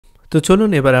তো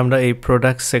চলুন এবার আমরা এই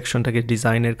প্রোডাক্ট সেকশনটাকে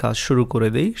ডিজাইনের কাজ শুরু করে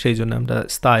দেই। সেই জন্য আমরা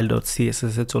style.css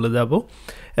এ চলে যাব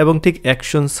এবং ঠিক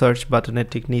অ্যাকশন সার্চ বাটনের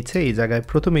ঠিক নিচে এই জায়গায়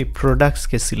প্রথমেই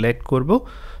প্রোডাক্টসকে সিলেক্ট করব।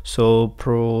 সো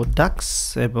প্রোডাক্টস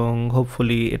এবং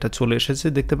হোপফুলি এটা চলে এসেছে,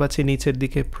 দেখতে পাচ্ছি নিচের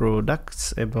দিকে প্রোডাক্টস,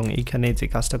 এবং এইখানে যে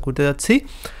কাজটা করতে যাচ্ছি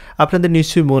আপনাদের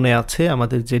নিশ্চয়ই মনে আছে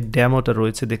আমাদের যে ডেমোটা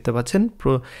রয়েছে দেখতে পাচ্ছেন।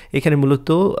 এখানে মূলত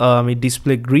আমি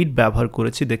ডিসপ্লে গ্রিড ব্যবহার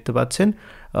করেছি, দেখতে পাচ্ছেন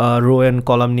রো অ্যান্ড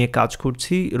কলাম নিয়ে কাজ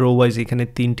করছি। রো ওয়াইজ এখানে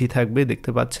 3টি থাকবে,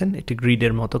 দেখতে পাচ্ছেন এটি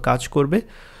গ্রিডের মতো কাজ করবে।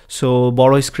 সো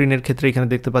বড় স্ক্রিনের ক্ষেত্রে এখানে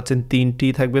দেখতে পাচ্ছেন 3টি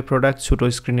থাকবে প্রোডাক্ট, ছোটো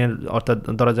স্ক্রিনের অর্থাৎ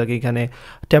ধরা যাক এখানে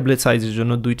ট্যাবলেট সাইজের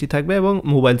জন্য 2টি থাকবে এবং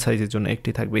মোবাইল সাইজের জন্য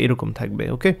 1টি থাকবে, এরকম থাকবে।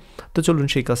 ওকে, তো চলুন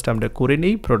সেই কাজটা আমরা করে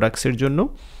নিই প্রোডাক্টসের জন্য।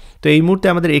 তো এই মুহূর্তে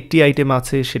আমাদের একটি আইটেম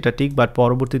আছে সেটা ঠিক, বাট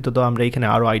পরবর্তীতে তো আমরা এখানে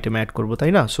আরও আইটেম অ্যাড করবো,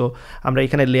 তাই না? সো আমরা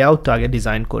এখানে লেআউটটা আগে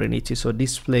ডিজাইন করে নিচ্ছি। So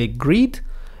display grid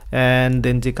and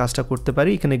then যে কাজটা করতে পারি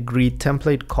এখানে গ্রিড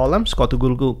টেমপ্লেট কলামস,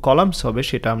 কতগুলো কলামস হবে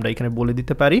সেটা আমরা এখানে বলে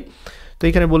দিতে পারি। তো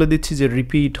এখানে বলে দিচ্ছি যে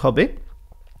রিপিট হবে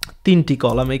 3টি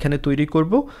কলাম এখানে তৈরি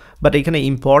করব, বাট এখানে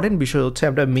ইম্পর্টেন্ট বিষয় হচ্ছে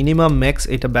আমরা মিনিমাম ম্যাক্স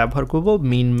এটা ব্যবহার করব,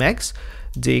 মিন ম্যাক্স,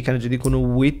 যে এখানে যদি কোনো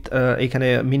উইথ এখানে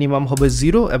মিনিমাম হবে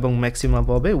 0 এবং ম্যাক্সিমাম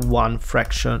হবে 1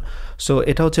 ফ্র্যাকশন। সো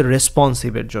এটা হচ্ছে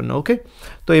রেসপন্সিভের জন্য। ওকে,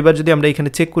 তো এবার যদি আমরা এখানে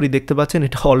চেক করি দেখতে পাচ্ছেন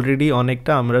এটা অলরেডি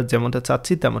অনেকটা আমরা যেমনটা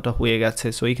চাচ্ছি তেমনটা হয়ে গেছে।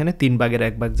 সো এখানে 3 ভাগের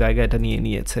 1 ভাগ জায়গা এটা নিয়ে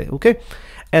নিয়েছে। ওকে,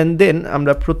 অ্যান্ড দেন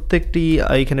আমরা প্রত্যেকটি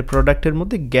এখানে প্রোডাক্টের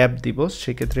মধ্যে গ্যাপ দিব,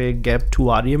 সেক্ষেত্রে গ্যাপ 2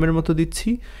 rem এর মতো দিচ্ছি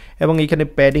এবং এখানে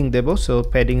প্যাডিং দেব। সো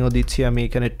প্যাডিংও দিচ্ছি আমি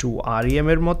এখানে 2 rem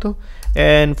এর মতো,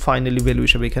 অ্যান্ড ফাইনালি ভ্যালু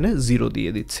হিসেবে এখানে 0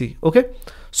 দিয়ে দিচ্ছি। ওকে,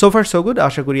 সো ফার সো গুড,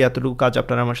 আশা করি এতটুকু কাজ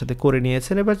আপনারা আমার সাথে করে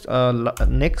নিয়েছেন। এবার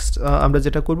নেক্সট আমরা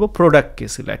যেটা করব প্রোডাক্টকে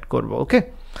সিলেক্ট করব। ওকে,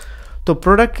 তো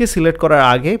প্রোডাক্টকে সিলেক্ট করার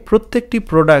আগে প্রত্যেকটি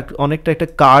প্রোডাক্ট অনেকটা একটা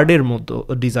কার্ডের মতো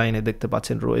ডিজাইনে দেখতে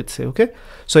পাচ্ছেন রয়েছে। ওকে,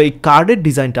 সো এই কার্ডের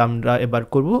ডিজাইনটা আমরা এবার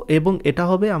করব এবং এটা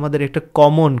হবে আমাদের একটা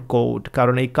কমন কোড,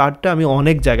 কারণ এই কার্ডটা আমি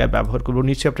অনেক জায়গায় ব্যবহার করব।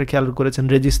 নিশ্চয়ই আপনারা খেয়াল করেছেন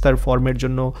রেজিস্টার ফর্মের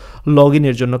জন্য, লগ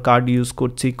ইনের জন্য কার্ড ইউজ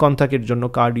করছি, কন্ট্যাক্টের জন্য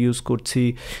কার্ড ইউজ করছি,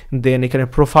 দেন এখানে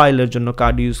প্রোফাইলের জন্য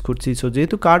কার্ড ইউজ করছি। সো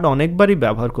যেহেতু কার্ড অনেকবারই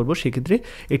ব্যবহার করব সেক্ষেত্রে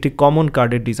একটি কমন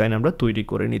কার্ডের ডিজাইন আমরা তৈরি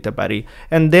করে নিতে পারি,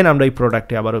 অ্যান্ড দেন আমরা এই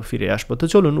প্রোডাক্টে আবারও ফিরে আসবো। তো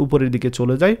চলুন উপরের দিকে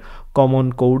চলে যাই। কমন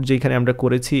কোড যেখানে আমরা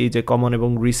করেছি এই যে কমন এবং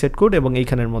রিসেট কোড, এবং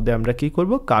এইখানের মধ্যে আমরা কি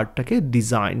করব কার্ডটাকে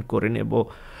ডিজাইন করে নেব।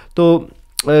 তো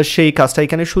সেই কাজটা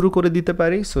এখানে শুরু করে দিতে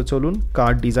পারি। সো চলুন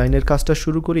কার্ড ডিজাইনের কাজটা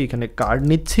শুরু করি। এখানে কার্ড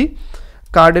নিচ্ছি,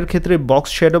 কার্ডের ক্ষেত্রে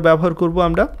বক্স শ্যাডো ব্যবহার করব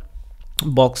আমরা,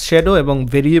 বক্স শ্যাডো এবং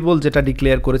ভেরিয়েবল যেটা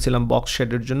ডিক্লেয়ার করেছিলাম বক্স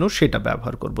শ্যাডোর জন্য সেটা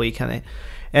ব্যবহার করব এখানে,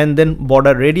 অ্যান্ড দেন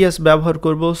বর্ডার রেডিয়াস ব্যবহার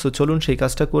করব। সো চলুন সেই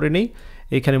কাজটা করে নেই।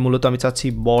 এখানে মূলত আমি চাচ্ছি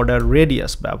বর্ডার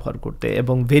রেডিয়াস ব্যবহার করতে,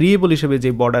 এবং ভেরিয়েবল হিসেবে যে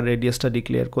বর্ডার রেডিয়াসটা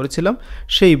ডিক্লেয়ার করেছিলাম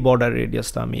সেই বর্ডার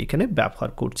রেডিয়াসটা আমি এখানে ব্যবহার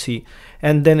করছি,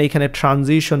 অ্যান্ড দেন এখানে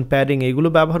ট্রানজিশন, প্যাডিং এগুলো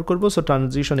ব্যবহার করব। সো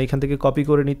ট্রানজিশন এখান থেকে কপি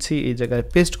করে নিচ্ছি, এই জায়গায়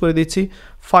পেস্ট করে দিচ্ছি,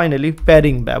 ফাইনালি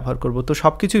প্যাডিং ব্যবহার করব। তো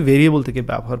সব কিছুই ভেরিয়েবল থেকে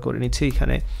ব্যবহার করে নিচ্ছি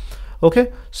এখানে। ওকে,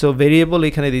 সো ভেরিয়েবল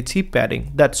এখানে দিচ্ছি প্যাডিং,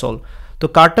 দ্যাটস অল। তো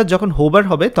কার্ডটা যখন হোভার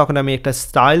হবে তখন আমি একটা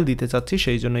স্টাইল দিতে চাচ্ছি,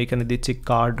 সেই জন্য এখানে দিচ্ছি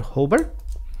কার্ড হোভার,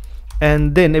 অ্যান্ড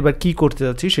দেন এবার কি করতে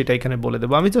যাচ্ছি সেটা এখানে বলে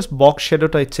দেবো। আমি জাস্ট বক্স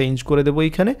শ্যাডোটা চেঞ্জ করে দেবো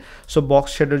এখানে। সো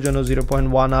বক্স শ্যাডোর জন্য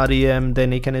 0.1 rem,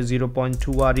 দেন এখানে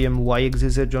 0.2 rem, ওয়াই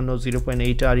এক্সিসের জন্য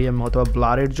 0.8 rem অথবা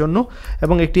ব্লারের জন্য,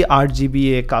 এবং একটি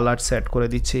RGBA কালার সেট করে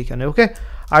দিচ্ছি এখানে। ওকে,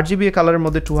 RGBA কালারের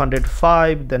মধ্যে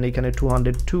 205, দেন এখানে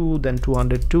 202, দেন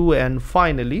 202, অ্যান্ড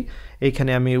ফাইনালি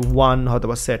এখানে আমি 1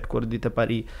 হয়তোবা সেট করে দিতে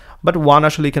পারি, বাট 1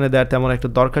 আসলে এখানে দেওয়ার তেমন একটা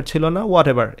দরকার ছিল না। হোয়াট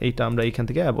এভার, এইটা আমরা এখান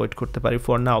থেকে অ্যাভয়েড করতে পারি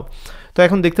ফর নাও। তো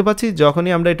এখন দেখতে পাচ্ছি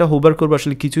যখনই আমরা এটা হোভার করবো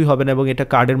আসলে কিছুই হবে না, এবং এটা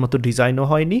কার্ডের মতো ডিজাইনও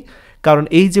হয়নি, কারণ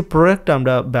এই যে প্রোডাক্টটা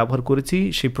আমরা ব্যবহার করেছি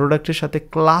সেই প্রোডাক্টের সাথে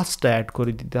ক্লাসটা অ্যাড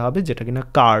করে দিতে হবে, যেটা কিনা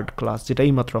কার্ড ক্লাস, যেটা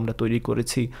এইমাত্র আমরা তৈরি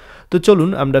করেছি। তো চলুন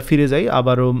আমরা ফিরে যাই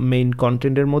আবারও মেইন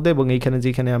কন্টেন্টের মধ্যে, এবং এইখানে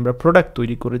যেখানে আমরা প্রোডাক্ট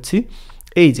তৈরি করেছি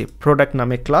এই যে প্রোডাক্ট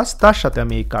নামে ক্লাস, তার সাথে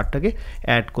আমি এই কার্ডটাকে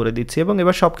অ্যাড করে দিচ্ছি, এবং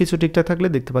এবার সব কিছু ঠিকঠাক থাকলে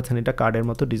দেখতে পাচ্ছেন এটা কার্ডের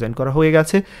মতো ডিজাইন করা হয়ে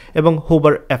গেছে, এবং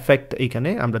হোভার এফেক্ট এখানে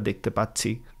আমরা দেখতে পাচ্ছি।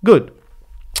 Good,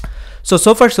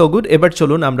 so far so good. এবার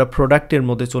চলুন আমরা প্রোডাক্টের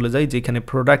মধ্যে চলে যাই, যেখানে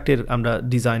প্রোডাক্টের আমরা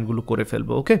ডিজাইনগুলো করে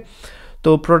ফেলবো। ওকে, তো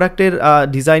প্রোডাক্টের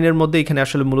ডিজাইনের মধ্যে এখানে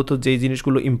আসলে মূলত যেই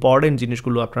জিনিসগুলো ইম্পর্টেন্ট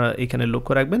জিনিসগুলো আপনারা এখানে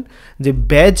লক্ষ্য রাখবেন, যে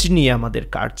ব্যাজ নিয়ে আমাদের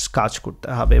কাজ করতে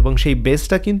হবে, এবং সেই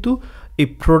বেজটা কিন্তু এই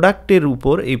প্রোডাক্টের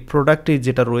উপর, এই প্রোডাক্টে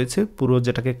যেটা রয়েছে পুরো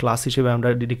যেটাকে ক্লাস হিসেবে আমরা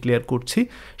ডিক্লেয়ার করছি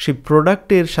সেই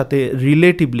প্রোডাক্টের সাথে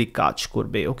রিলেটিভলি কাজ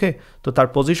করবে। ওকে, তো তার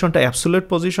পজিশনটা অ্যাবসোলিউট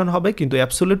পজিশন হবে, কিন্তু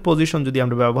অ্যাবসোলিউট পজিশন যদি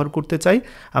আমরা ব্যবহার করতে চাই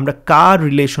আমরা কার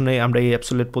রিলেশনে আমরা এই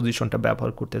অ্যাবসোলিউট পজিশনটা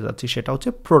ব্যবহার করতে যাচ্ছি সেটা হচ্ছে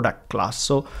প্রোডাক্ট ক্লাস।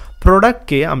 সো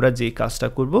প্রোডাক্টকে আমরা যে কাজটা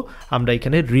করব আমরা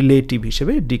এখানে রিলেটিভ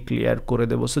হিসেবে ডিক্লেয়ার করে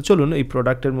দেবো। সো চলুন এই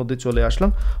প্রোডাক্টের মধ্যে চলে আসলাম,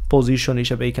 পজিশন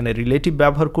হিসেবে এখানে রিলেটিভ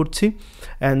ব্যবহার করছি,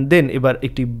 অ্যান্ড দেন এবার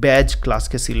একটি ব্যাজ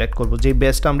ক্লাসকে সিলেক্ট করব, যে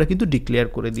ব্যাজটা আমরা কিন্তু ডিক্লেয়ার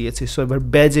করে দিয়েছি। সো এবার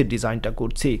ব্যাজের ডিজাইনটা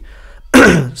করছি।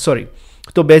 সরি,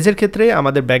 তো ব্যাজের ক্ষেত্রে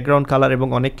আমাদের ব্যাকগ্রাউন্ড কালার এবং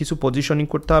অনেক কিছু পজিশনিং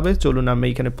করতে হবে। চলুন আমি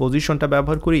এখানে পজিশনটা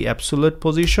ব্যবহার করি, অ্যাবসোলিউট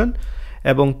পজিশন,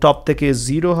 এবং টপ থেকে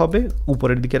 0 হবে,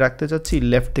 উপরের দিকে রাখতে চাচ্ছি,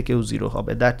 লেফট থেকেও 0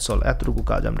 হবে। দ্যাটস অল, এতটুকু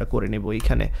কাজ আমরা করে নেব।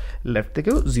 এখানে লেফট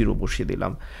থেকেও 0 বসিয়ে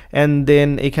দিলাম। অ্যান্ড দেন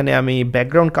এখানে আমি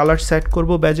ব্যাকগ্রাউন্ড কালার সেট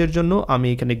করব ব্যাজের জন্য। আমি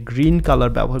এখানে গ্রিন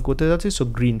কালার ব্যবহার করতে যাচ্ছি, সো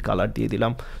গ্রিন কালার দিয়ে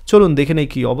দিলাম। চলুন দেখে নেই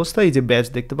কী অবস্থা। এই যে ব্যাজ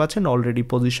দেখতে পাচ্ছেন অলরেডি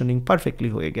পজিশনিং পারফেক্টলি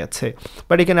হয়ে গেছে।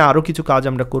 বাট এখানে আরও কিছু কাজ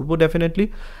আমরা করব ডেফিনেটলি,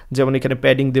 যেমন এখানে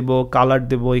প্যাডিং দেব, কালার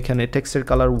দেব। এখানে টেক্সটের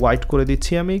কালার হোয়াইট করে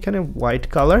দিচ্ছি আমি, এখানে হোয়াইট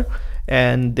কালার।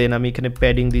 অ্যান্ড দেন আমি এখানে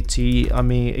প্যাডিং দিচ্ছি,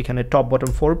 আমি এখানে টপ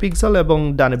বটম 4 পিক্সেল এবং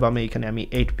ডানে বামে এখানে আমি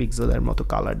 8 পিক্সেলের মতো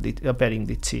কালার প্যাডিং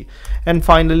দিচ্ছি। অ্যান্ড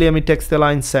ফাইনালি আমি টেক্সট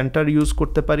লাইন সেন্টার ইউজ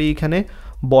করতে পারি। এখানে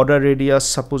বর্ডার রেডিয়াস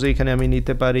সাপোজ এখানে আমি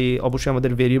নিতে পারি, অবশ্যই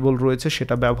আমাদের ভেরিয়েবল রয়েছে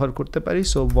সেটা ব্যবহার করতে পারি।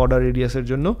 সো বর্ডার রেডিয়াসের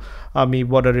জন্য আমি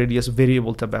বর্ডার রেডিয়াস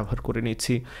ভেরিয়েবলটা ব্যবহার করে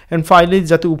নিচ্ছি। অ্যান্ড ফাইনালি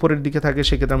যাতে উপরের দিকে থাকে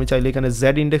সেক্ষেত্রে আমি চাইলে এখানে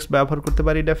জেড ইন্ডেক্স ব্যবহার করতে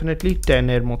পারি, ডেফিনেটলি 10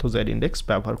 এর মতো জেড ইন্ডেক্স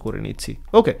ব্যবহার করে নিচ্ছি।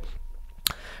 ওকে,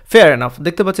 ফেয়ার এনাফ।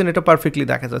 দেখতে পাচ্ছেন এটা পারফেক্টলি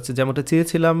দেখা যাচ্ছে, যেমনটা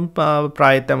চেয়েছিলাম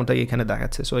প্রায় তেমনটাই এখানে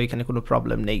দেখাচ্ছে। সো এখানে কোনো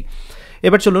প্রবলেম নেই।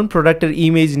 এবার চলুন প্রোডাক্টের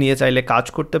ইমেজ নিয়ে চাইলে কাজ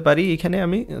করতে পারি। এখানে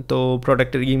আমি তো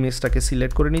প্রোডাক্টের ইমেজটাকে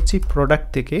সিলেক্ট করে নিচ্ছি, প্রোডাক্ট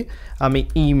থেকে আমি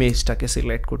ইমেজটাকে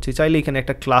সিলেক্ট করছি। চাইলে এখানে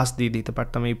একটা ক্লাস দিয়ে দিতে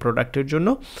পারতাম এই প্রোডাক্টের জন্য,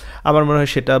 আমার মনে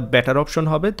হয় সেটা বেটার অপশন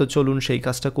হবে। তো চলুন সেই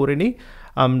কাজটা করে নিই,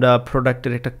 আমরা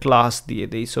প্রোডাক্টের একটা ক্লাস দিয়ে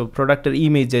দিই। সো প্রোডাক্টের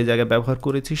ইমেজ যে জায়গায় ব্যবহার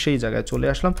করেছি সেই জায়গায় চলে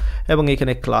আসলাম এবং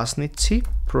এখানে ক্লাস নিচ্ছি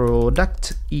প্রোডাক্ট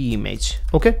ইমেজ।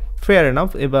 ওকে, ফেয়ার এনাফ।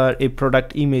 এবার এই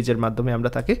প্রোডাক্ট ইমেজের মাধ্যমে আমরা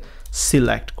তাকে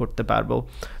সিলেক্ট করতে পারবো।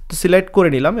 তো সিলেক্ট করে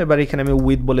নিলাম। এবার এখানে আমি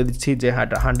উইথ বলে দিচ্ছি যে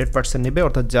 100% নেবে,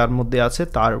 অর্থাৎ যার মধ্যে আছে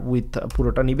তার উইথ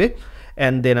পুরোটা নিবে।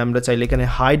 অ্যান্ড দেন আমরা চাইলে এখানে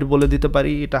হাইট বলে দিতে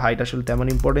পারি। এটা হাইট আসলে তেমন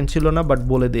ইম্পর্টেন্ট ছিল না, বাট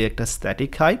বলে দিই একটা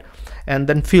static height. And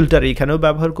then filter এখানেও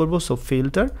ব্যবহার করব, সো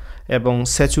ফিল্টার এবং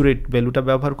স্যাচুরেট ভ্যালুটা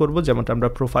ব্যবহার করব, যেমনটা আমরা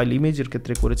প্রোফাইল ইমেজের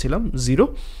ক্ষেত্রে করেছিলাম 0।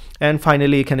 অ্যান্ড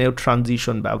ফাইনালি এখানেও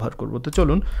ট্রানজিশন ব্যবহার করব। তো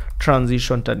চলুন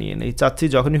ট্রানজিশনটা নিয়ে নেই। চাচ্ছি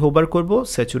যখনই হোভার করব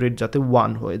স্যাচুরেট যাতে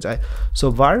 1 হয়ে যায়। সো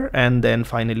ভার অ্যান্ড দেন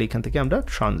ফাইনালি এখান থেকে আমরা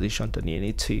ট্রানজিশনটা নিয়ে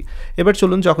নিচ্ছি। এবার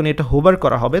চলুন যখন এটা হোভার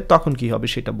করা হবে তখন কি হবে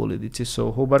সেটা বলে দিচ্ছি। সো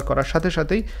হোভার করার সাথে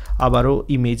সাথেই আবারও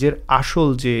ইমেজের আসল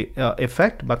যে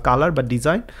এফেক্ট বা কালার বা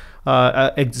ডিজাইন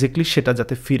এক্স্যাক্টলি সেটা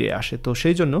যাতে ফিরে আসে। তো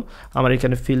সেই জন্য আমার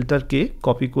এখানে ফিল্টারকে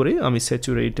কপি করে আমি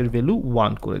স্যাচুরেটের ভ্যালু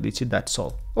 1 করে দিচ্ছি। That's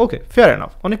all. Okay, fair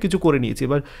enough. অনেক কিছু করে নিয়েছি,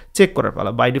 এবার চেক করার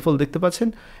পালা। বাই ডিফল্ট দেখতে পাচ্ছেন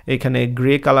এখানে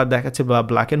গ্রে কালার দেখাচ্ছে বা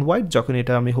ব্ল্যাক অ্যান্ড হোয়াইট। যখন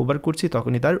এটা আমি হোভার করছি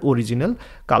তখনই তার অরিজিনাল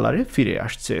কালারে ফিরে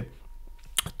আসছে।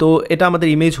 তো এটা আমাদের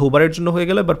ইমেজ হোভারের জন্য হয়ে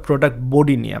গেল। এবার প্রোডাক্ট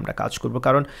বডি নিয়ে আমরা কাজ করব,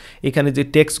 কারণ এখানে যে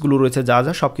টেক্সটগুলো রয়েছে যা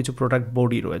যা সব কিছু প্রোডাক্ট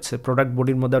বডি রয়েছে। প্রোডাক্ট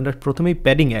বডির মধ্যে আমরা প্রথমেই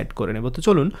প্যাডিং অ্যাড করে নেব। তো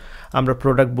চলুন আমরা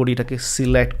প্রোডাক্ট বডিটাকে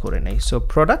সিলেক্ট করে নেই। So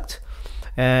product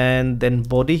and then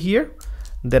body here.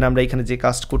 দেন আমরা এখানে যে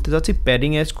কাজ করতে যাচ্ছি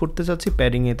প্যাডিং অ্যাড করতে যাচ্ছি,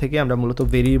 প্যাডিংয়ে থেকে আমরা মূলত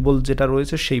ভেরিয়েবল যেটা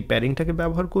রয়েছে সেই প্যাডিংটাকে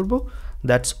ব্যবহার করব।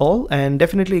 That's all. অ্যান্ড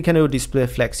ডেফিনেটলি এখানেও ডিসপ্লে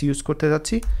ফ্ল্যাক্স ইউজ করতে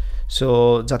যাচ্ছি, সো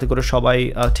যাতে করে সবাই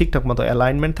ঠিকঠাক মতো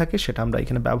অ্যালাইনমেন্ট থাকে সেটা আমরা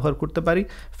এখানে ব্যবহার করতে পারি।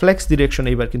 ফ্ল্যাক্স ডিরেকশন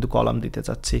এইবার কিন্তু কলাম দিতে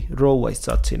চাচ্ছি, রো ওয়াইজ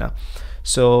চাচ্ছি না।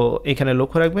 সো এখানে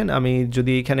লক্ষ্য রাখবেন, আমি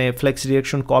যদি এখানে ফ্ল্যাক্স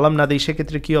ডিরেকশন কলাম না দিই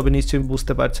সেক্ষেত্রে কী হবে নিশ্চয়ই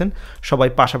বুঝতে পারছেন, সবাই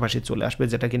পাশাপাশি চলে আসবে,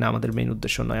 যেটা কিনা আমাদের মেইন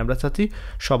উদ্দেশ্য নয়। আমরা চাচ্ছি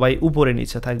সবাই উপরে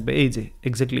নিচে থাকবে, এই যে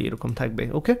এক্স্যাক্টলি এরকম থাকবে।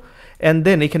 ওকে, অ্যান্ড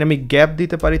দেন এখানে আমি গ্যাপ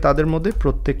দিতে পারি, তাদের মধ্যে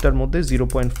প্রত্যেকটার মধ্যে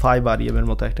 0.5 REM এর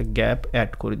মতো একটা গ্যাপ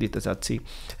অ্যাড করে দিতে চাচ্ছি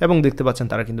এবং দেখতে পাচ্ছেন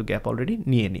তারা কিন্তু গ্যাপ অলরেডি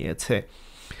নিয়ে নিয়েছে।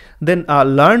 দেন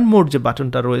লার্ন মোর যে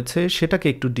বাটনটা রয়েছে সেটাকে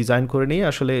একটু ডিজাইন করে নিয়ে,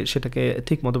 আসলে সেটাকে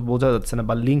ঠিক মতো বোঝা যাচ্ছে না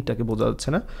বা লিঙ্কটাকে বোঝা যাচ্ছে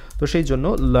না। তো সেই জন্য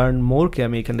লার্ন মোরকে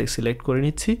আমি এখান থেকে সিলেক্ট করে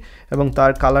নিচ্ছি এবং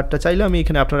তার কালারটা চাইলে আমি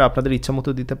এখানে আপনারা আপনাদের ইচ্ছা মতো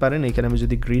দিতে পারেন। এখানে আমি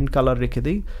যদি গ্রিন কালার রেখে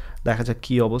দিই দেখা যাক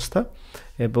কী অবস্থা,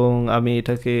 এবং আমি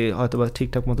এটাকে হয়তো বা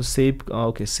ঠিকঠাক মতো সেভ,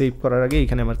 ওকে, সেভ করার আগে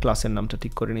এখানে আমার ক্লাসের নামটা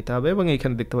ঠিক করে নিতে হবে এবং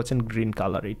এখানে দেখতে পাচ্ছেন গ্রিন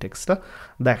কালার এই টেক্সটটা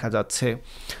দেখা যাচ্ছে।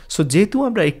 সো যেহেতু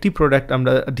আমরা একটি প্রোডাক্ট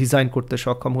আমরা ডিজাইন করতে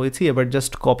সক্ষম হয়েছি, এবার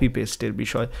জাস্ট কপি পেস্টের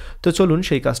বিষয়। তো চলুন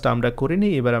সেই কাজটা আমরা করে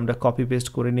নিই। এবার আমরা কপি পেস্ট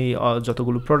করে নিই,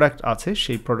 যতগুলো প্রোডাক্ট আছে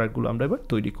সেই প্রোডাক্টগুলো আমরা এবার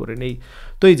তৈরি করে নিই।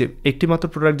 তো এই যে একটি মাত্র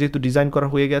প্রোডাক্ট যেহেতু ডিজাইন করা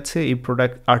হয়ে গেছে, এই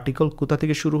প্রোডাক্ট আর্টিকেল কোথা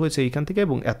থেকে শুরু হয়েছে এইখান থেকে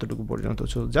এবং এতটুকু পর্যন্ত,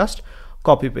 জাস্ট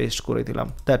কপি পেস্ট করে দিলাম।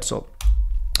 That's all.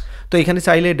 তো এখানে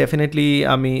চাইলে ডেফিনেটলি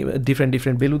আমি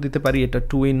ডিফারেন্ট ভ্যালু দিতে পারি। এটা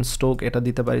 2 in স্টক এটা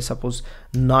দিতে পারি, সাপোজ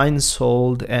 9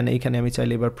 সোল্ড। অ্যান্ড এখানে আমি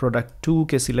চাইলে এবার প্রোডাক্ট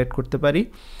 2কে সিলেক্ট করতে পারি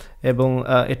এবং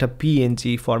এটা PNG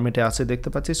ফরম্যাটে আছে দেখতে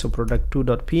পাচ্ছি। সো প্রোডাক্ট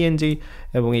 2.png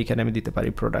এবং এইখানে আমি দিতে পারি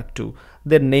প্রোডাক্ট 2।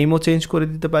 দেন নেমও চেঞ্জ করে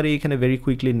দিতে পারি, এখানে ভেরি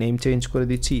কুইকলি নেম চেঞ্জ করে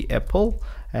দিচ্ছি Apple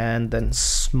and then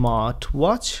smart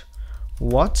watch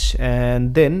watch and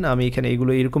then আমি এখানে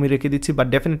এগুলো এরকমই রেখে দিচ্ছি, বাট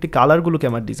ডেফিনেটলি কালারগুলোকে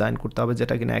আমার ডিজাইন করতে হবে,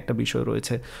 যেটা কিনা একটা বিষয়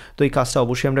রয়েছে। তো এই কাজটা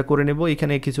অবশ্যই আমরা করে নেব।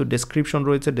 এখানে কিছু ডেসক্রিপশন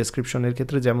রয়েছে, ডেসক্রিপশনের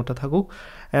ক্ষেত্রে যেমনটা থাকুক,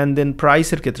 অ্যান্ড দেন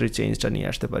প্রাইসের ক্ষেত্রে চেঞ্জটা নিয়ে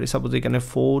আসতে পারি। সাপোজ এখানে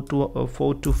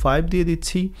 4 to 5 দিয়ে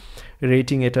দিচ্ছি।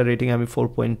 রেটিং, এটা রেটিং আমি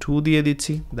 4.2 দিয়ে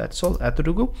দিচ্ছি। দ্যাটস অল,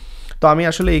 এতটুকু। তো আমি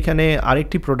আসলে এখানে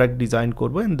আরেকটি প্রোডাক্ট ডিজাইন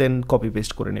করবো অ্যান্ড দেন কপি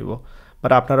পেস্ট করে নেব।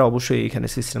 বাট আপনারা অবশ্যই এখানে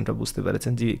সিস্টেমটা বুঝতে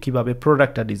পেরেছেন যে কীভাবে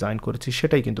প্রোডাক্টটা ডিজাইন করেছি,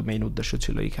 সেটাই কিন্তু মেইন উদ্দেশ্য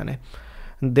ছিল এখানে।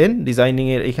 দেন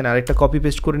ডিজাইনিংয়ের এখানে আরেকটা কপি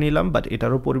পেস্ট করে নিলাম, বাট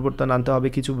এটারও পরিবর্তন আনতে হবে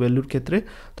কিছু ভ্যালুর ক্ষেত্রে।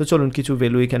 তো চলুন কিছু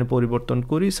ভ্যালু এখানে পরিবর্তন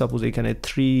করি। সাপোজ এখানে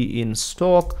 3 ইন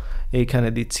স্টক, এইখানে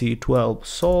দিচ্ছি 12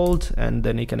 সোল্ড, অ্যান্ড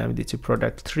দেন এখানে আমি দিচ্ছি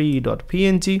product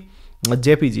 3.png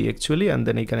JPG actually, and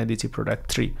then এখানে দিচ্ছি প্রোডাক্ট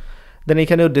 3। দেন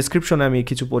এখানেও ডেসক্রিপশনে আমি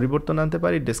কিছু পরিবর্তন আনতে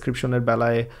পারি। ডেসক্রিপশনের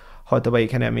বেলায় হয়তো বা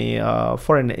এখানে আমি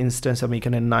ফর এন ইনস্ট্যান্স আমি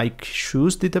এখানে নাইক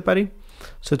শুজ দিতে পারি।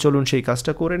 সো চলুন সেই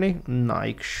কাজটা করে নিই,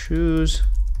 নাইক শুজ।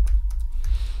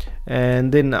 অ্যান্ড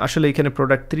দেন আসলে এখানে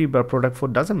প্রোডাক্ট 3 বা product 4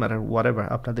 doesn't matter, what ever,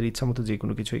 আপনাদের ইচ্ছা মতো যে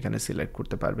কোনো কিছু এখানে সিলেক্ট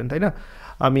করতে পারবেন, তাই না?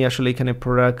 আমি আসলে এখানে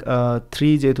প্রোডাক্ট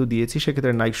 3 যেহেতু দিয়েছি,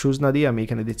 সেক্ষেত্রে নাইক শুজ না দিয়ে আমি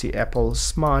এখানে দিচ্ছি অ্যাপল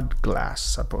স্মার্ট গ্লাস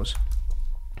সাপোজ।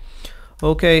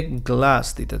 ওকে, গ্লাস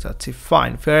দিতে চাচ্ছি,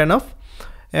 fine, fair enough.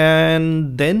 And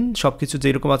then সব কিছু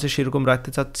যেরকম আছে সেরকম রাখতে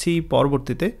চাচ্ছি।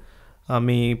 পরবর্তীতে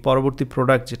আমি পরবর্তী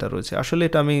প্রোডাক্ট যেটা রয়েছে, আসলে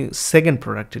এটা আমি সেকেন্ড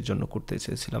প্রোডাক্টের জন্য করতে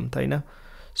চেয়েছিলাম, তাই না?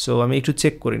 সো আমি একটু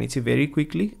চেক করে নিচ্ছি very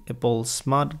quickly, Apple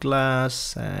smart glass,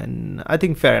 and I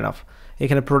think fair enough.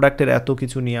 এখানে প্রোডাক্টের এত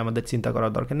কিছু নিয়ে আমাদের চিন্তা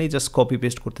করার দরকার নেই, জাস্ট কপি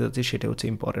পেস্ট করতে যাচ্ছি, সেটা হচ্ছে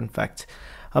ইম্পর্টেন্ট ফ্যাক্ট।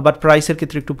 বাট প্রাইসের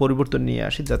ক্ষেত্রে একটু পরিবর্তন নিয়ে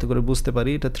আসি যাতে করে বুঝতে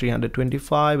পারি। এটা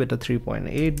 325, এটা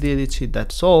 3.8 দিয়ে দিচ্ছি,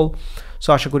 দ্যাটস অল। সো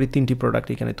আশা করি 3টি প্রোডাক্ট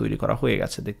এখানে তৈরি করা হয়ে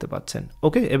গেছে, দেখতে পাচ্ছেন।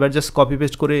 ওকে, এবার জাস্ট কপি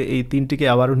পেস্ট করে এই 3টিকে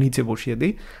আবারও নিচে বসিয়ে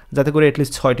দিই, যাতে করে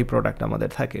অ্যাটলিস্ট 6টি প্রোডাক্ট আমাদের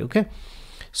থাকে। ওকে,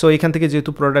 সো এখান থেকে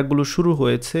যেহেতু প্রোডাক্টগুলো শুরু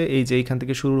হয়েছে, এই যে এইখান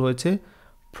থেকে শুরু হয়েছে,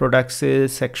 প্রোডাক্টসের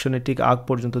সেকশনে ঠিক আগ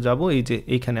পর্যন্ত যাব, এই যে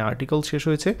এইখানে আর্টিকেল শেষ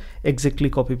হয়েছে, এক্স্যাক্টলি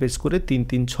কপি পেস্ট করে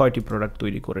 6টি প্রোডাক্ট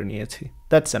তৈরি করে নিয়েছি।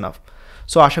 That's enough.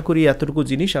 সো আশা করি এতটুকু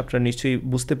জিনিস আপনারা নিশ্চয়ই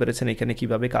বুঝতে পেরেছেন এখানে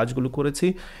কিভাবে কাজগুলো করেছি।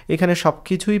 এখানে সব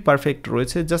কিছুই পারফেক্ট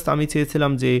রয়েছে, জাস্ট আমি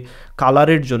চেয়েছিলাম যে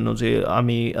কালারের জন্য যে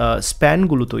আমি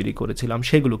স্প্যানগুলো তৈরি করেছিলাম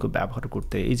সেগুলোকে ব্যবহার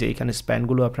করতে। এই যে এখানে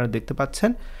স্প্যানগুলো আপনারা দেখতে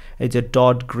পাচ্ছেন, এই যে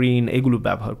ডট গ্রিন, এগুলো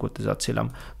ব্যবহার করতে যাচ্ছিলাম।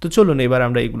 তো চলুন এবার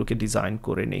আমরা এগুলোকে ডিজাইন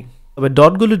করে নিই। তবে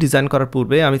ডটগুলো ডিজাইন করার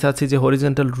পূর্বে আমি চাচ্ছি যে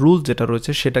হরিজন্টাল রুল যেটা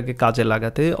রয়েছে সেটাকে কাজে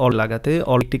লাগাতে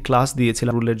একটি ক্লাস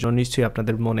দিয়েছিলাম রুলের জন্য, নিশ্চয়ই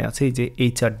আপনাদের মনে আছে, এই যে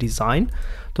এইচআর ডিজাইন।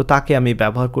 তো তাকে আমি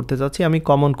ব্যবহার করতে যাচ্ছি। আমি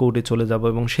কমন কোডে চলে যাব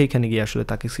এবং সেইখানে গিয়ে আসলে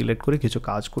তাকে সিলেক্ট করে কিছু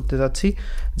কাজ করতে যাচ্ছি,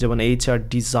 যেমন এইচআর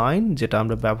ডিজাইন যেটা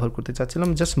আমরা ব্যবহার করতে চাচ্ছিলাম।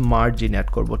 জাস্ট মার্জিন অ্যাড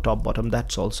করবো top bottom,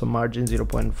 that's also. Margin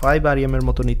 0.5 REM এর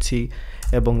মতো নিচ্ছি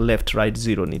এবং লেফট রাইট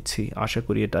 0 নিচ্ছি। আশা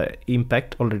করি এটা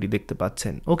ইম্প্যাক্ট অলরেডি দেখতে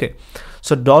পাচ্ছেন। ওকে,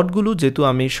 সো ডটগুলো যেহেতু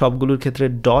আমি সবগুলোর ক্ষেত্রে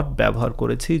ডট ব্যবহার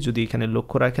করেছি, যদি এখানে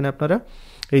লক্ষ্য রাখেন আপনারা,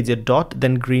 এই যে ডট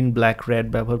দেন গ্রিন ব্ল্যাক রেড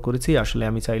ব্যবহার করেছি, আসলে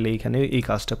আমি চাইলে এখানে এই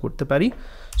কাজটা করতে পারি।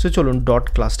 সো চলুন ডট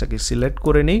ক্লাসটাকে সিলেক্ট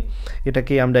করে নিই।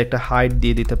 এটাকে আমরা একটা হাইট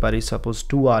দিয়ে দিতে পারি সাপোজ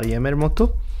 2 REM এর মতো,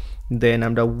 দেন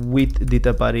আমরা উইথ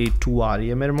দিতে পারি 2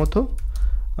 REM এর মতো,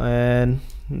 অ্যান্ড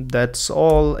দ্যাটস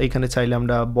অল। এখানে চাইলে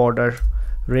আমরা বর্ডার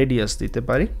রেডিয়াস দিতে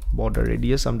পারি, বর্ডার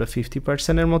রেডিয়াস আমরা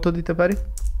 50%-এর মতো দিতে পারি,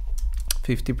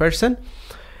 50%।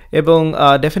 এবং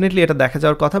ডেফিনেটলি এটা দেখা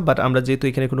যাওয়ার কথা, বাট আমরা যেহেতু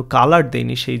এখানে কোনো কালার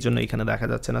দেইনি সেই জন্য এখানে দেখা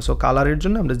যাচ্ছে না। সো কালারের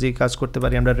জন্য আমরা যে কাজ করতে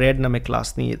পারি, আমরা রেড নামে ক্লাস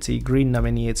নিয়েছি, গ্রিন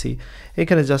নামে নিয়েছি,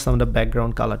 এখানে জাস্ট আমরা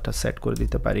ব্যাকগ্রাউন্ড কালারটা সেট করে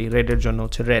দিতে পারি। রেডের জন্য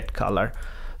হচ্ছে রেড কালার।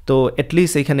 তো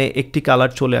অ্যাটলিস্ট এখানে একটি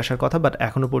কালার চলে আসার কথা, বাট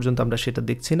এখনও পর্যন্ত আমরা সেটা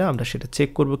দেখছি না। আমরা সেটা চেক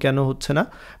করব কেন হচ্ছে না।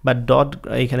 বাট ডট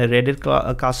এখানে রেডের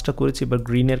কাজটা করেছি, বা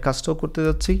গ্রিনের কাজটাও করতে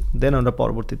যাচ্ছি, দেন আমরা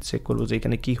পরবর্তীতে চেক করবো যে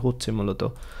এখানে কি হচ্ছে মূলত।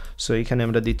 সো এখানে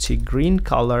আমরা দিচ্ছি গ্রিন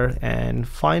কালার, অ্যান্ড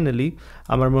ফাইনালি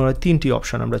আমার মনে হয় 3টি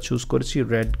অপশান আমরা চুজ করেছি,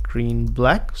 রেড গ্রিন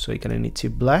ব্ল্যাক। সো এখানে নিচ্ছি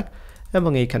ব্ল্যাক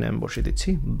এবং এইখানে আমি বসে দিচ্ছি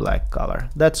black colour,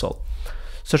 that's all.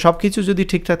 So সব কিছু যদি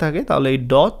ঠিকঠাক থাকে তাহলে এই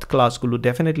ডট ক্লাসগুলো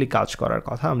ডেফিনেটলি কাজ করার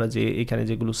কথা, আমরা যে এখানে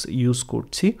যেগুলো ইউজ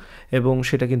করছি, এবং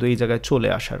সেটা কিন্তু এই জায়গায় চলে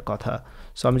আসার কথা।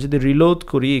 সো আমি যদি রিলোড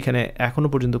করি, এখানে এখনও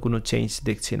পর্যন্ত কোনো চেঞ্জ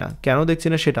দেখছি না। কেন দেখছি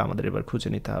না সেটা আমাদের এবার খুঁজে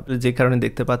নিতে হবে। যে কারণে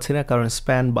দেখতে পাচ্ছি না, কারণ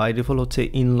স্প্যান বাই ডিফল্ট হচ্ছে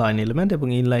ইনলাইন এলিমেন্ট, এবং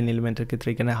ইনলাইন এলিমেন্টের ক্ষেত্রে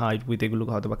এখানে হাইট উইথ এগুলো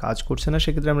হয়তো বা কাজ করছে না।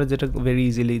 সেক্ষেত্রে আমরা যেটা ভেরি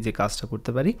ইজিলি যে কাজটা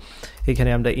করতে পারি, এখানে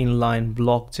আমরা ইনলাইন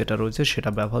ব্লক যেটা রয়েছে সেটা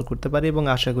ব্যবহার করতে পারি, এবং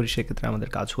আশা করি সেক্ষেত্রে আমাদের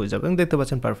কাজ হয়ে যাবে। এবং দেখতে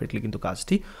পাচ্ছেন পারফেক্টলি কিন্তু কাজটি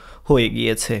কাজটি হয়ে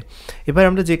গিয়েছে। এবার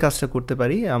আমরা যে কাজটা করতে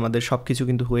পারি, আমাদের সব কিছু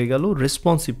কিন্তু হয়ে গেল,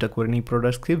 রেসপন্সিভটা করে নিই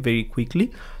প্রোডাক্টসকে ভেরি কুইকলি।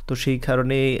 তো সেই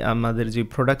কারণে আমাদের যে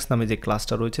প্রোডাক্টস নামে যে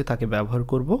ক্লাসটা রয়েছে তাকে ব্যবহার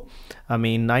করব।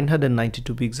 আমি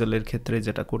 992 পিক্সেলের ক্ষেত্রে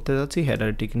যেটা করতে যাচ্ছি,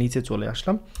 হেডারটিকে নিচে চলে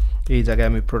আসলাম, এই জায়গায়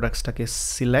আমি প্রোডাক্টসটাকে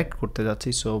সিলেক্ট করতে যাচ্ছি।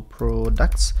 সো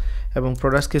প্রোডাক্টস, এবং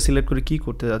প্রোডাক্টসকে সিলেক্ট করে কি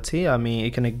করতে যাচ্ছি, আমি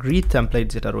এখানে গ্রিড টেমপ্লেট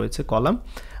যেটা রয়েছে কলাম,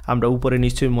 আমরা উপরে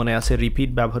নিশ্চয়ই মনে আছে রিপিট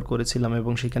ব্যবহার করেছিলাম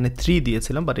এবং সেখানে 3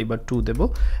 দিয়েছিলাম, বাট এবার 2 দেব।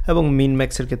 এবং মিন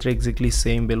ম্যাক্সের ক্ষেত্রে এক্স্যাক্টলি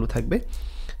সেম ভ্যালু থাকবে,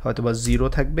 হয়তো বা 0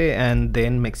 থাকবে, অ্যান্ড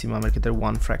দেন ম্যাক্সিমামের ক্ষেত্রে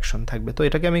 1 ফ্র্যাকশন থাকবে। তো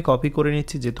এটাকে আমি কপি করে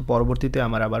নিচ্ছি, যেহেতু পরবর্তীতে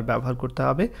আমার আবার ব্যবহার করতে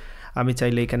হবে। আমি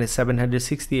চাইলে এখানে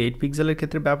 768 পিক্সেলের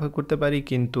ক্ষেত্রে ব্যবহার করতে পারি,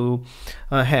 কিন্তু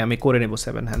হ্যাঁ, আমি করে নেব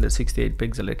 768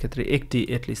 পিক্সেলের ক্ষেত্রে একটি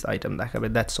অ্যাটলিস্ট আইটেম দেখাবে,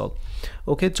 দ্যাটস অল।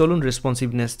 ওকে, চলুন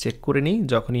রেসপন্সিভনেস চেক করে নিই।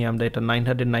 যখনই আমরা এটা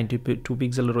 992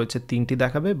 পিক্সেল রয়েছে 3টি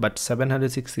দেখাবে, বাট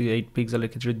 768 পিক্সেলের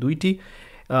ক্ষেত্রে 2টি,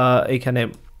 এখানে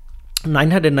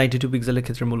 992 পিক্সেলের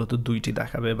ক্ষেত্রে মূলত 2টি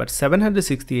দেখাবে, বাট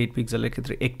 768 পিক্সেলের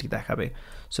ক্ষেত্রে একটি দেখাবে।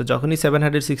 সো যখনই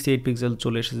 768 পিক্সেল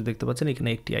চলে এসেছে দেখতে পাচ্ছেন এখানে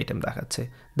একটি আইটেম দেখাচ্ছে,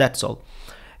 দ্যাটস অল।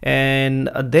 অ্যান্ড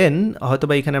দেন হয়তো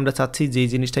বা এখানে আমরা চাচ্ছি যে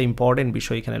জিনিসটা ইম্পর্টেন্ট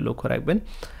বিষয় এখানে লক্ষ্য রাখবেন,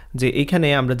 যে এখানে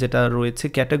আমরা যেটা রয়েছে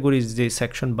ক্যাটাগরিজ যে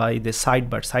সেকশন বাই দ্য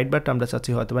সাইডবারটা আমরা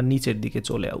চাচ্ছি হয়তো বা নিচের দিকে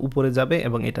চলে উপরে যাবে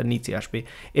এবং এটা নিচে আসবে,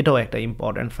 এটাও একটা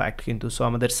ইম্পর্ট্যান্ট ফ্যাক্ট কিন্তু। সো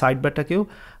আমাদের সাইডবারটাকেও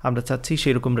আমরা চাচ্ছি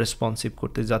সেরকম রেসপন্সিভ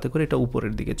করতে, যাতে করে এটা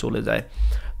উপরের দিকে চলে যায়।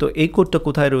 তো এই কোডটা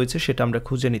কোথায় রয়েছে সেটা আমরা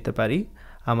খুঁজে নিতে পারি।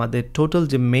 আমাদের টোটাল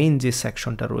যে মেইন যে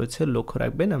সেকশনটা রয়েছে লক্ষ্য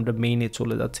রাখবেন, আমরা মেইনে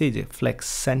চলে যাচ্ছি, এই যে ফ্লেক্স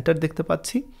সেন্টার দেখতে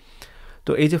পাচ্ছি।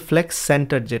 তো এই যে ফ্লেক্স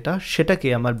সেন্টার যেটা, সেটাকে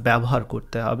আমার ব্যবহার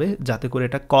করতে হবে যাতে করে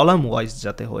এটা কলাম ওয়াইজ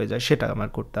যাতে হয়ে যায়, সেটা আমার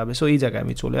করতে হবে। সো এই জায়গায়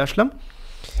আমি চলে আসলাম,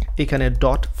 এখানে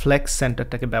ডট ফ্লেক্স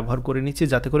সেন্টারটাকে ব্যবহার করে নিচ্ছি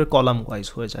যাতে করে কলাম ওয়াইজ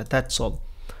হয়ে যায়, দ্যাটস অল।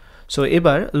 সো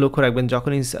এবার লক্ষ্য রাখবেন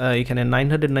যখনই এখানে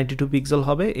 992 পিক্সেল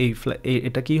হবে,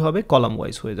 এটা কি হবে, কলাম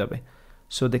ওয়াইজ হয়ে যাবে।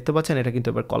 সো দেখতে পাচ্ছেন এটা কিন্তু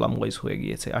এবার কলাম ওয়াইজ হয়ে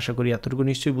গিয়েছে। আশা করি এতটুকু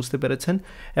নিশ্চয়ই বুঝতে পেরেছেন।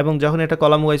 এবং যখন এটা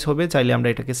কলাম ওয়াইজ হবে চাইলে আমরা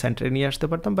এটাকে সেন্টারে নিয়ে আসতে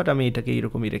পারতাম, বাট আমি এটাকে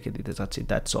এরকমই রেখে দিতে চাচ্ছি,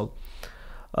 দ্যাটস অল।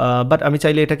 বাট আমি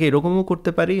চাইলে এটাকে এরকমও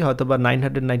করতে পারি, হয়তো বা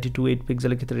 992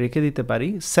 পিক্সেলের ক্ষেত্রে রেখে দিতে পারি,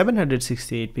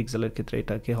 768 পিক্সেলের ক্ষেত্রে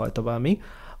এটাকে হয়তো বা আমি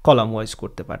কলাম ওয়াইজ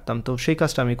করতে পারতাম। তো সেই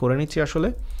কাজটা আমি করে নিচ্ছি। আসলে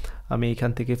আমি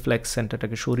এখান থেকে ফ্লেক্স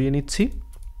সেন্টারটাকে সরিয়ে নিচ্ছি।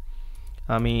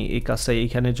 আমি এই কাজটা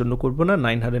এইখানের জন্য করব না,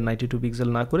 992 পিক্সেল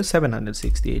না করে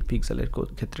 768 পিক্সেলের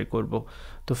ক্ষেত্রে করব।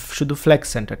 তো শুধু ফ্লেক্স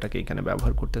সেন্টারটাকে এখানে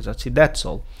ব্যবহার করতে চাচ্ছি, দ্যাটস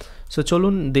অল। সো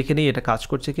চলুন দেখে নিই এটা কাজ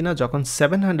করছে কিনা। যখন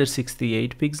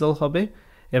 768 পিক্সেল হবে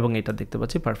এবং এটা দেখতে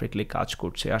পাচ্ছি পারফেক্টলি কাজ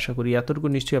করছে। আশা করি এতটুকু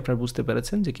নিশ্চয়ই আপনারা বুঝতে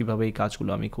পেরেছেন যে কীভাবে এই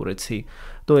কাজগুলো আমি করেছি।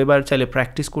 তো এবার চাইলে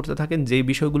প্র্যাকটিস করতে থাকেন, যেই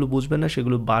বিষয়গুলো বুঝবেন না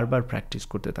সেগুলো বারবার প্র্যাকটিস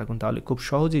করতে থাকুন, তাহলে খুব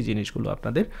সহজেই জিনিসগুলো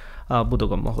আপনাদের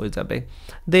বোধগম্য হয়ে যাবে।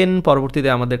 দেন পরবর্তীতে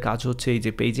আমাদের কাজ হচ্ছে এই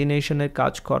যে পেজিনেশনের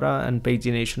কাজ করা, অ্যান্ড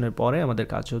পেজিনেশনের পরে আমাদের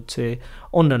কাজ হচ্ছে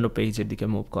অন্যান্য পেজের দিকে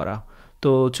মুভ করা।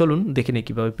 তো চলুন দেখে নিই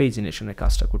কীভাবে পেজিনেশনের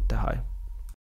কাজটা করতে হয়।